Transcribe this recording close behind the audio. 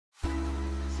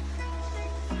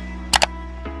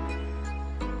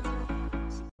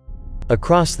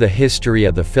Across the history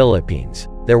of the Philippines,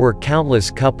 there were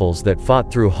countless couples that fought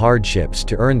through hardships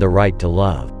to earn the right to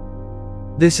love.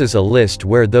 This is a list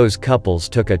where those couples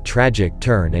took a tragic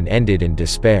turn and ended in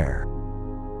despair.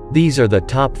 These are the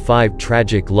top 5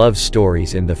 tragic love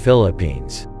stories in the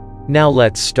Philippines. Now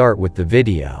let's start with the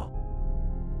video.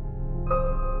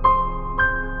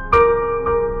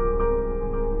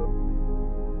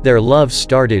 Their love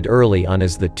started early on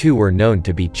as the two were known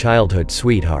to be childhood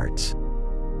sweethearts.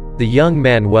 The young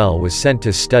Manuel was sent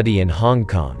to study in Hong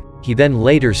Kong. He then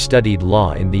later studied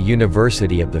law in the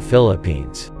University of the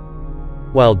Philippines,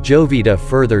 while Jovita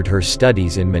furthered her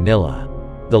studies in Manila.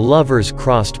 The lovers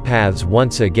crossed paths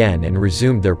once again and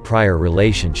resumed their prior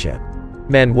relationship.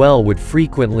 Manuel would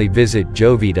frequently visit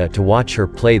Jovita to watch her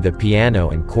play the piano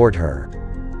and court her.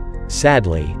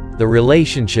 Sadly, the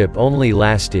relationship only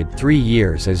lasted 3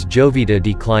 years as Jovita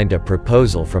declined a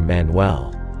proposal from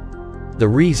Manuel. The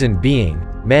reason being,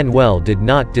 Manuel did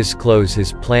not disclose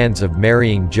his plans of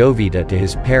marrying Jovita to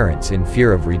his parents in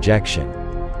fear of rejection.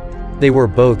 They were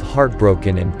both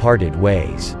heartbroken and parted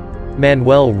ways.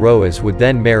 Manuel Roas would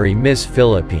then marry Miss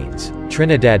Philippines,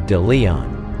 Trinidad de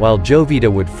Leon, while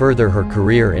Jovita would further her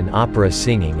career in opera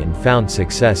singing and found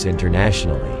success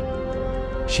internationally.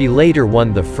 She later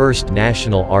won the first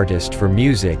National Artist for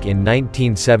Music in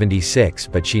 1976,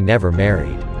 but she never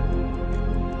married.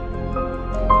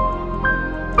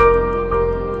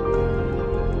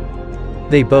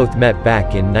 They both met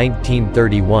back in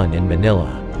 1931 in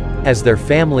Manila. As their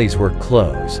families were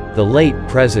close, the late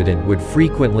president would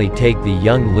frequently take the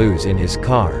young Luz in his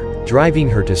car, driving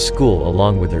her to school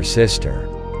along with her sister.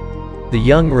 The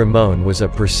young Ramon was a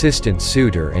persistent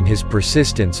suitor, and his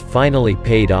persistence finally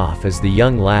paid off as the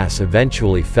young lass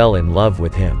eventually fell in love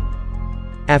with him.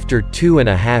 After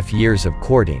 2.5 years of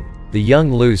courting, the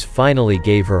young Luz finally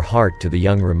gave her heart to the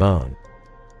young Ramon.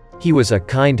 He was a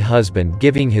kind husband,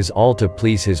 giving his all to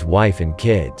please his wife and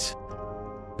kids.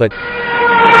 But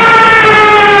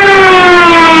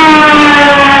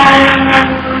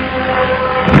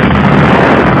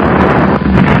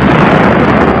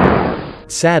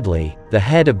sadly, the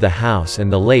head of the house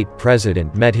and the late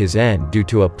president met his end due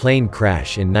to a plane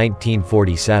crash in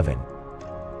 1947.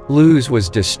 Luz was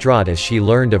distraught as she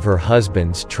learned of her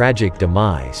husband's tragic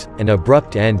demise, an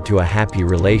abrupt end to a happy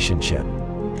relationship.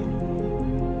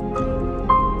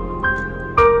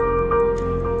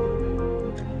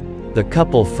 The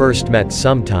couple first met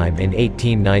sometime in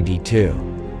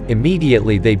 1892.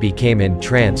 Immediately they became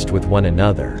entranced with one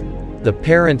another. The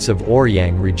parents of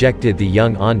Oryang rejected the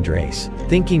young Andres,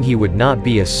 thinking he would not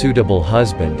be a suitable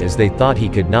husband as they thought he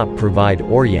could not provide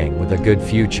Oryang with a good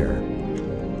future.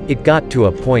 It got to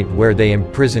a point where they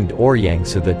imprisoned Oryang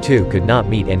so the two could not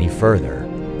meet any further.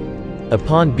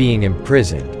 Upon being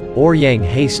imprisoned, Oryang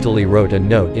hastily wrote a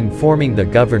note informing the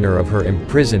governor of her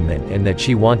imprisonment and that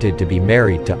she wanted to be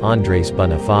married to Andres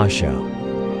Bonifacio.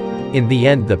 In the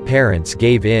end, the parents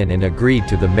gave in and agreed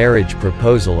to the marriage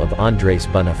proposal of Andres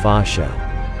Bonifacio.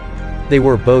 They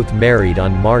were both married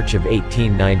on March of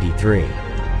 1893.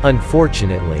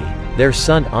 Unfortunately, their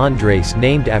son Andres,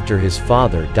 named after his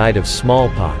father, died of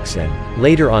smallpox, and,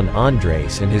 later on,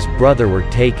 Andres and his brother were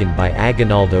taken by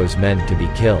Aguinaldo's men to be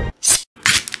killed.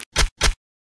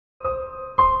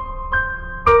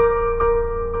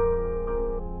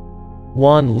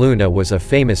 Juan Luna was a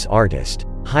famous artist,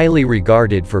 highly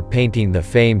regarded for painting the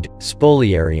famed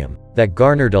spoliarium that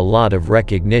garnered a lot of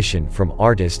recognition from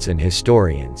artists and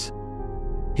historians.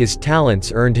 His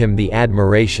talents earned him the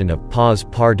admiration of Paz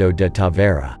Pardo de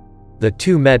Tavera. The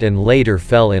two met and later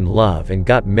fell in love and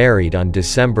got married on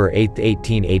December 8,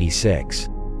 1886.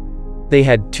 They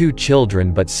had 2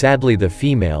 children, but sadly the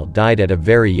female died at a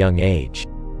very young age.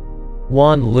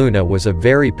 Juan Luna was a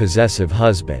very possessive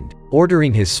husband,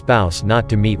 ordering his spouse not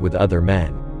to meet with other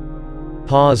men.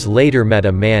 Paz later met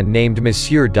a man named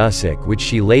Monsieur Dusick, which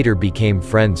she later became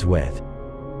friends with.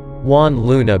 Juan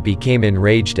Luna became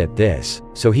enraged at this,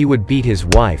 so he would beat his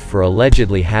wife for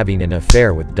allegedly having an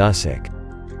affair with Dusick.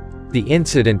 The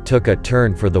incident took a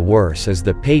turn for the worse as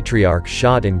the patriarch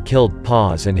shot and killed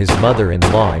Paz and his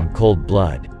mother-in-law in cold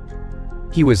blood.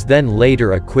 He was then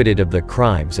later acquitted of the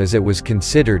crimes as it was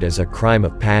considered as a crime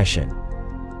of passion.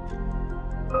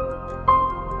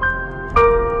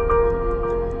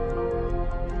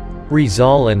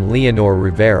 Rizal and Leonor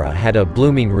Rivera had a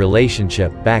blooming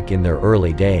relationship back in their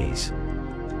early days.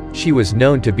 She was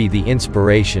known to be the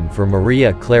inspiration for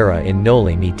Maria Clara in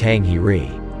Noli Me Tangere.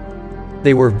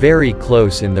 They were very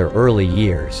close in their early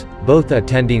years, both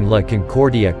attending La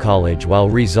Concordia College while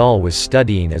Rizal was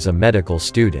studying as a medical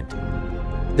student.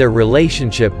 Their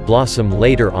relationship blossomed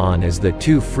later on as the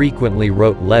two frequently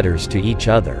wrote letters to each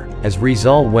other. As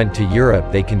Rizal went to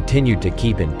Europe, they continued to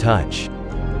keep in touch.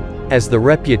 As the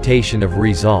reputation of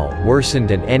Rizal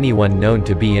worsened and anyone known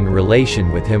to be in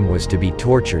relation with him was to be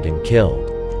tortured and killed.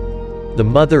 The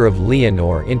mother of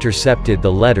Leonor intercepted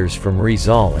the letters from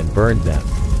Rizal and burned them.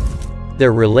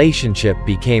 Their relationship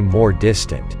became more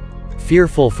distant.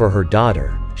 Fearful for her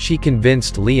daughter, she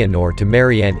convinced Leonor to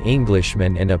marry an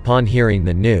Englishman, and upon hearing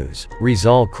the news,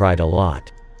 Rizal cried a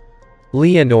lot.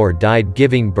 Leonor died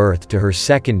giving birth to her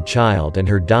second child, and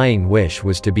her dying wish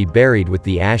was to be buried with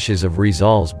the ashes of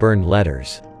Rizal's burned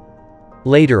letters.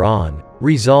 Later on,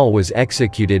 Rizal was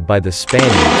executed by the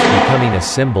Spaniards, becoming a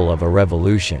symbol of a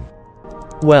revolution.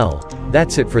 Well,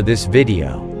 that's it for this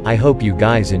video. I hope you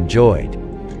guys enjoyed.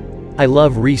 I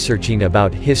love researching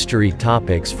about history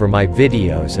topics for my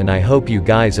videos, and I hope you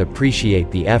guys appreciate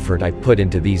the effort I put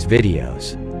into these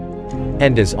videos.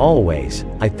 And as always,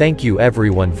 I thank you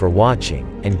everyone for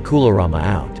watching, and Kularama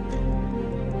out.